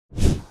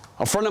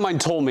A friend of mine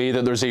told me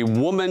that there's a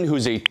woman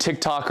who's a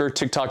TikToker,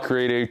 TikTok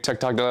creator,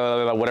 TikTok,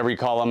 whatever you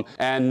call them,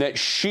 and that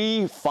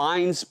she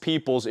finds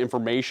people's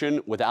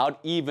information without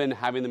even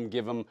having them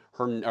give them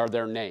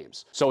their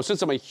names. So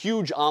since I'm a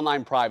huge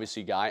online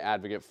privacy guy,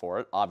 advocate for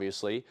it,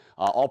 obviously,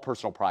 all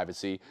personal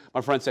privacy,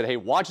 my friend said, hey,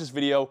 watch this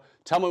video,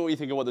 tell me what you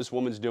think of what this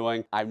woman's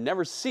doing. I've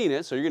never seen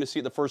it, so you're gonna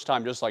see it the first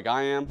time just like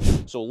I am.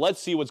 So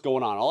let's see what's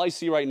going on. All I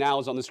see right now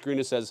is on the screen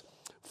it says,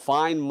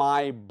 find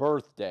my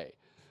birthday.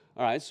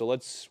 All right, so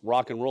let's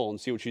rock and roll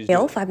and see what she's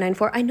doing.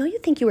 594, I know you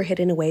think you were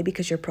hidden away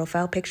because your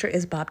profile picture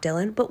is Bob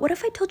Dylan, but what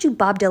if I told you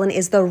Bob Dylan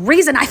is the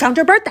reason I found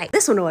your birthday?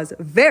 This one was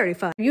very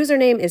fun. Your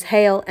username is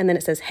Hale, and then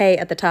it says hey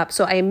at the top,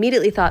 so I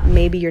immediately thought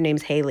maybe your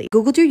name's Haley.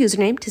 Googled your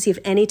username to see if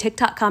any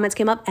TikTok comments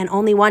came up, and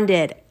only one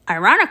did.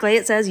 Ironically,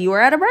 it says you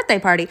were at a birthday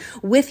party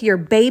with your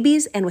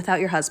babies and without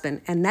your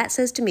husband. And that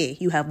says to me,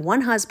 you have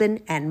one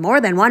husband and more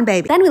than one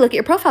baby. Then we look at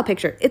your profile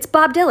picture. It's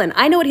Bob Dylan.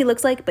 I know what he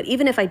looks like, but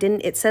even if I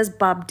didn't, it says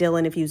Bob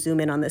Dylan if you zoom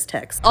in on this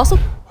text. Also,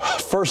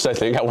 first, I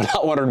think I would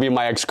not want her to be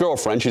my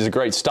ex-girlfriend. She's a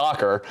great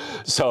stalker,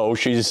 so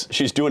she's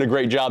doing a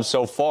great job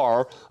so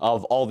far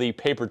of all the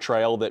paper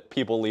trail that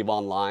people leave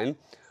online.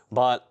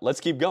 But let's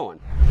keep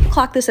going.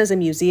 Clock this as a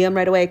museum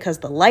right away because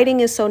the lighting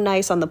is so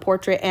nice on the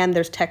portrait and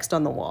there's text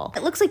on the wall.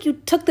 It looks like you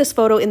took this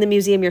photo in the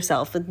museum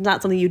yourself. It's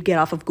not something you'd get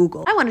off of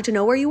Google. I wanted to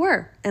know where you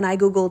were, and I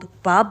Googled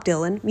Bob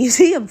Dylan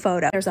museum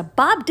photo. There's a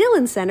Bob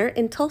Dylan Center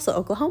in Tulsa,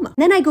 Oklahoma.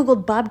 Then I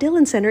Googled Bob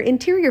Dylan Center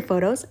interior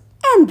photos,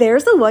 and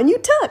there's the one you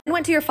took. I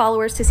went to your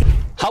followers to see.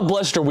 How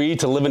blessed are we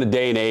to live in a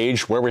day and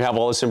age where we have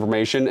all this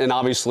information, and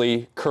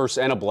obviously curse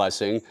and a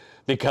blessing,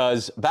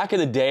 because back in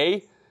the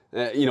day,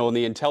 you know, in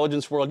the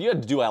intelligence world, you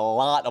had to do a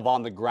lot of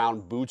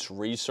on-the-ground boots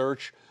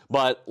research.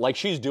 But like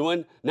she's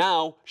doing,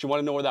 now she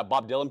wanted to know where that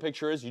Bob Dylan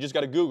picture is. You just got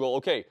to Google,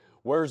 okay,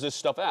 where's this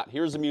stuff at?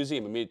 Here's the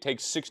museum. I mean, it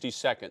takes 60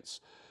 seconds.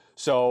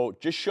 So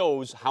just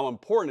shows how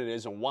important it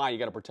is and why you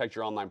got to protect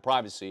your online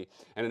privacy.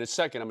 And in a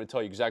second, I'm going to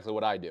tell you exactly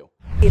what I do.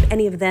 If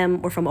any of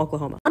them were from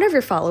Oklahoma. One of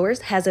your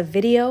followers has a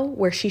video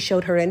where she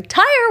showed her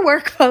entire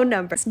work phone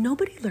number.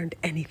 Nobody learned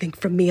anything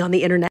from me on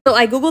the internet. So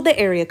I Googled the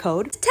area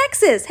code. It's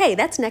Texas. Hey,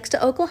 that's next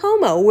to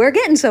Oklahoma. We're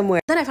getting somewhere.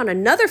 Then I found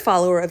another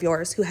follower of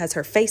yours who has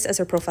her face as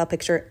her profile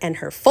picture and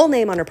her full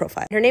name on her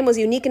profile. Her name was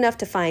unique enough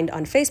to find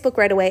on Facebook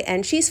right away,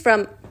 and she's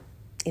from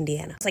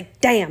Indiana. I was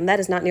like, damn, that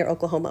is not near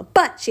Oklahoma.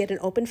 But she had an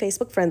open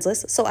Facebook friends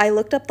list, so I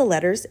looked up the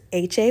letters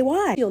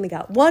H-A-Y. She only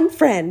got one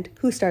friend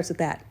who starts with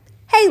that.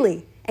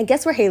 Haley. And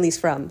guess where Haley's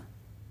from?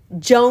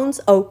 Jones,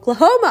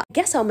 Oklahoma.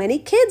 Guess how many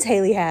kids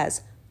Haley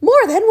has?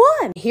 More than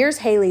one. Here's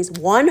Haley's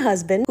one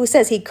husband who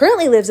says he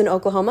currently lives in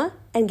Oklahoma.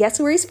 And guess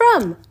where he's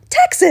from?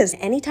 Texas.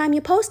 Anytime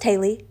you post,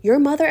 Haley, your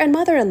mother and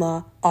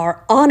mother-in-law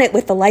are on it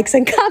with the likes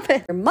and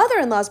comments. Your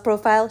mother-in-law's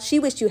profile, she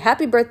wished you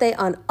happy birthday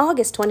on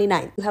August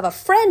 29th. You have a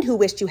friend who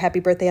wished you happy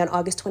birthday on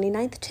August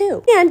 29th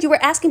too. And you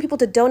were asking people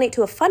to donate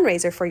to a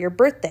fundraiser for your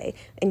birthday,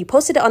 and you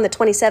posted it on the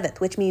 27th,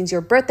 which means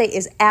your birthday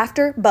is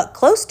after but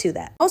close to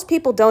that. Most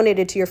people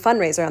donated to your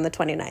fundraiser on the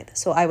 29th,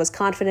 so I was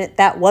confident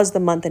that was the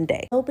month and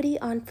day. Nobody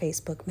on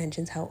Facebook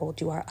mentions how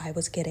old you are. I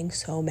was getting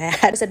so mad.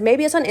 I said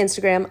maybe it's on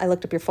Instagram. I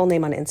looked up your full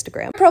name on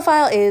Instagram.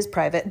 Profile is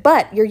private,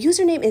 but your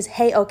username is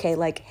Hey Okay,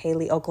 like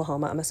Haley,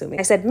 Oklahoma, I'm assuming.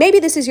 I said, maybe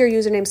this is your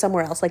username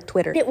somewhere else, like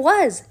Twitter. It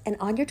was. And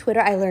on your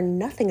Twitter, I learned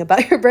nothing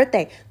about your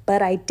birthday,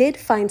 but I did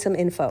find some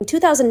info. In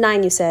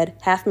 2009, you said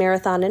half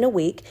marathon in a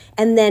week.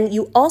 And then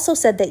you also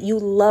said that you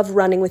love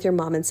running with your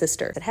mom and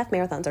sister. That half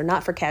marathons are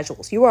not for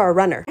casuals. You are a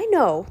runner. I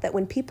know that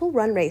when people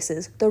run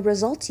races, the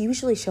results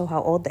usually show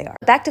how old they are.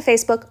 Back to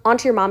Facebook,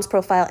 onto your mom's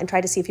profile, and try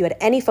to see if you had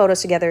any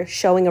photos together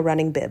showing a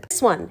running bib.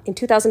 This one in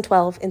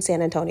 2012 in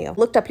San Antonio.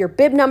 Looked up your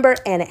bib number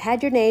and it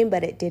had your name,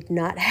 but it did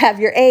not have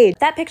your age.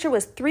 That picture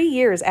was 3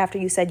 years after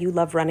you said you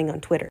love running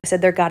on Twitter. I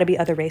said there gotta be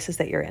other races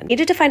that you're in.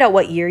 Needed to find out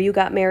what year you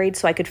got married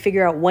so I could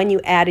figure out when you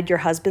added your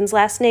husband's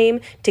last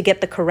name to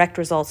get the correct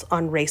results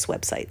on race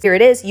websites. Here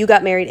it is, you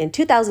got married in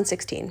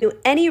 2016.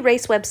 Any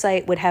race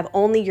website would have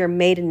only your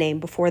maiden name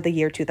before the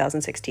year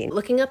 2016.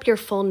 Looking up your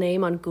full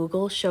name on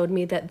Google showed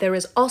me that there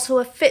is also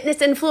a fitness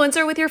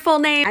influencer with your full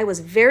name. I was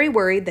very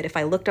worried that if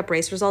I looked up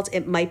race results,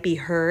 it might be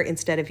her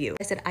instead of you.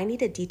 I said, I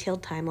need a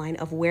detailed timeline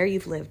of where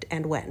you've lived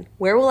and when.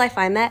 Where will I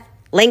find that?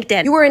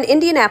 LinkedIn. You were in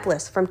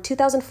Indianapolis from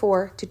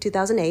 2004 to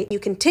 2008. You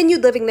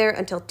continued living there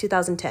until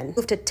 2010.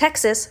 Moved to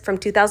Texas from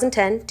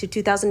 2010 to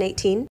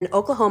 2018, and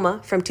Oklahoma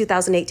from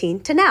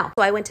 2018 to now.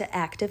 So I went to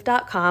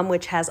active.com,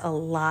 which has a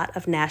lot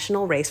of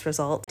national race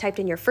results. Typed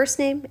in your first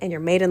name and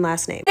your maiden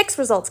last name. 6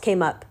 results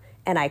came up,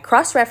 and I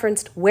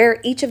cross-referenced where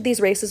each of these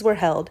races were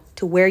held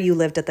to where you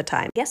lived at the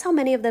time. Guess how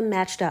many of them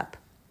matched up?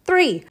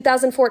 3,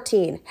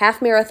 2014,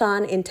 half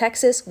marathon in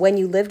Texas. When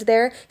you lived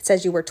there, it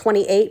says you were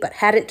 28 but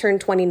hadn't turned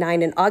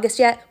 29 in August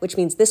yet, which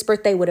means this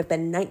birthday would have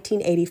been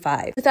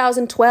 1985.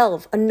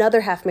 2012,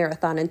 another half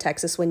marathon in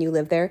Texas when you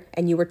lived there,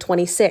 and you were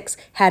 26,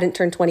 hadn't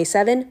turned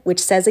 27, which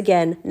says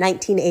again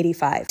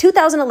 1985.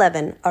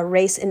 2011, a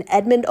race in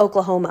Edmond,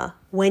 Oklahoma,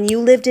 when you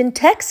lived in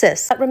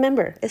Texas. But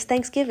remember, it's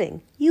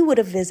Thanksgiving. You would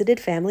have visited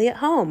family at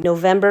home.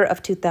 November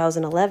of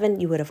 2011,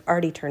 you would have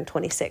already turned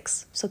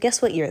 26. So guess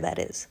what year that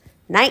is?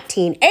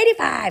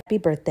 1985. Happy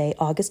birthday,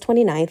 August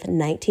 29th,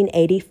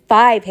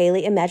 1985.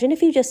 Haley, imagine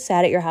if you just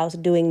sat at your house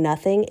doing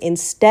nothing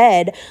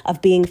instead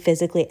of being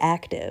physically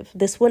active.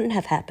 This wouldn't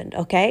have happened,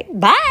 okay?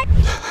 Bye!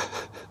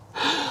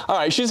 All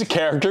right, she's a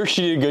character.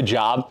 She did a good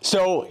job.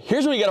 So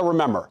here's what you got to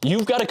remember.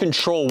 You've got to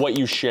control what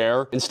you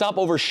share and stop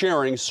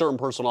oversharing certain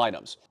personal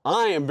items.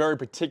 I am very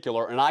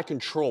particular and I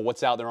control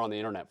what's out there on the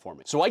internet for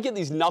me. So I get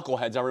these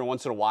knuckleheads every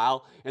once in a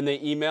while and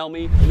they email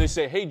me and they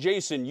say, hey,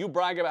 Jason, you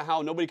brag about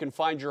how nobody can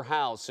find your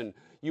house and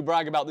you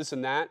brag about this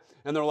and that.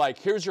 And they're like,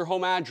 here's your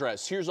home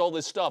address. Here's all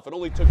this stuff. It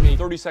only took me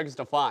 30 seconds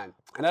to find.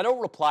 And I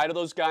don't reply to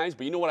those guys,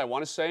 but you know what I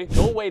want to say?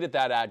 Don't wait at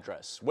that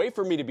address. Wait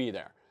for me to be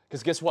there.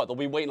 Because guess what? They'll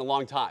be waiting a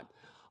long time.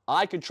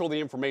 I control the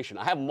information.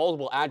 I have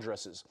multiple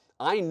addresses.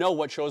 I know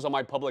what shows on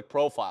my public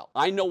profile.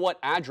 I know what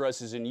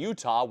addresses in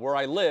Utah where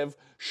I live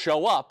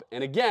show up.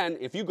 And again,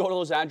 if you go to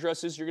those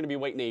addresses, you're going to be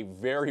waiting a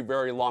very,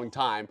 very long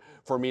time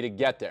for me to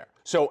get there.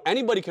 So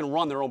anybody can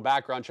run their own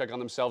background check on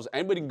themselves.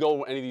 Anybody can go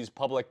to any of these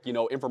public,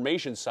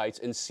 information sites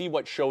and see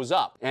what shows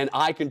up. And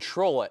I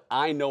control it.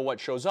 I know what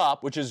shows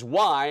up, which is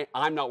why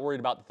I'm not worried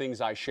about the things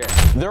I share.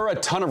 There are a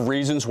ton of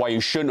reasons why you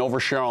shouldn't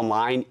overshare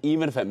online,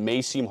 even if it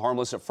may seem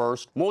harmless at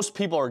first. Most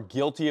people are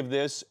guilty of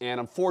this, and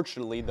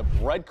unfortunately, the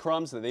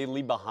breadcrumbs that they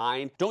leave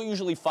behind don't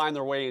usually find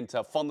their way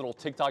into fun little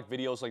TikTok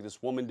videos like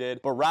this woman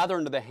did, but rather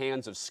into the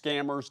hands of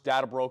scammers,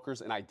 data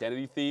brokers, and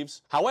identity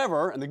thieves.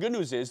 However, and the good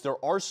news is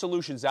there are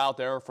solutions out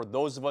there for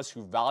those of us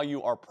who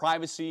value our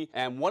privacy,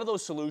 and one of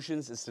those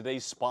solutions is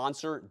today's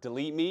sponsor,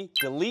 Delete Me.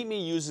 Delete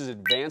Me uses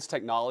advanced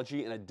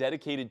technology and a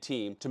dedicated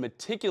team to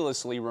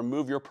meticulously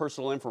remove your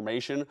personal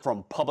information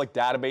from public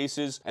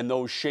databases and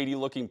those shady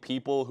looking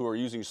people who are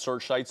using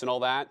search sites and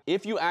all that.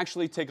 If you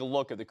actually take a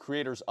look at the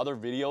creator's other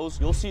videos,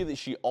 you'll see that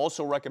she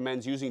also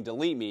recommends using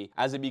Delete Me,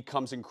 as it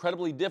becomes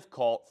incredibly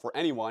difficult for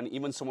anyone,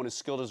 even someone as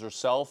skilled as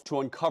herself,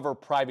 to uncover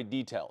private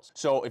details.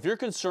 So if you're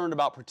concerned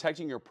about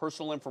protecting your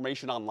personal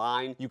information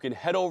online, you can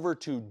head over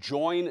to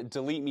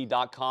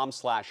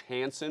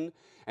joindeleteme.com/Hanson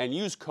and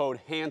use code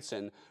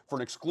Hanson for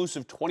an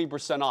exclusive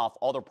 20% off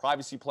all their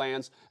privacy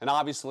plans. And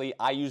obviously,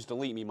 I use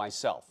Delete Me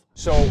myself.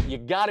 So you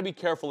got to be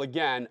careful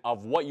again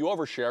of what you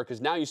overshare,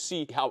 because now you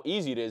see how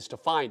easy it is to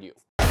find you.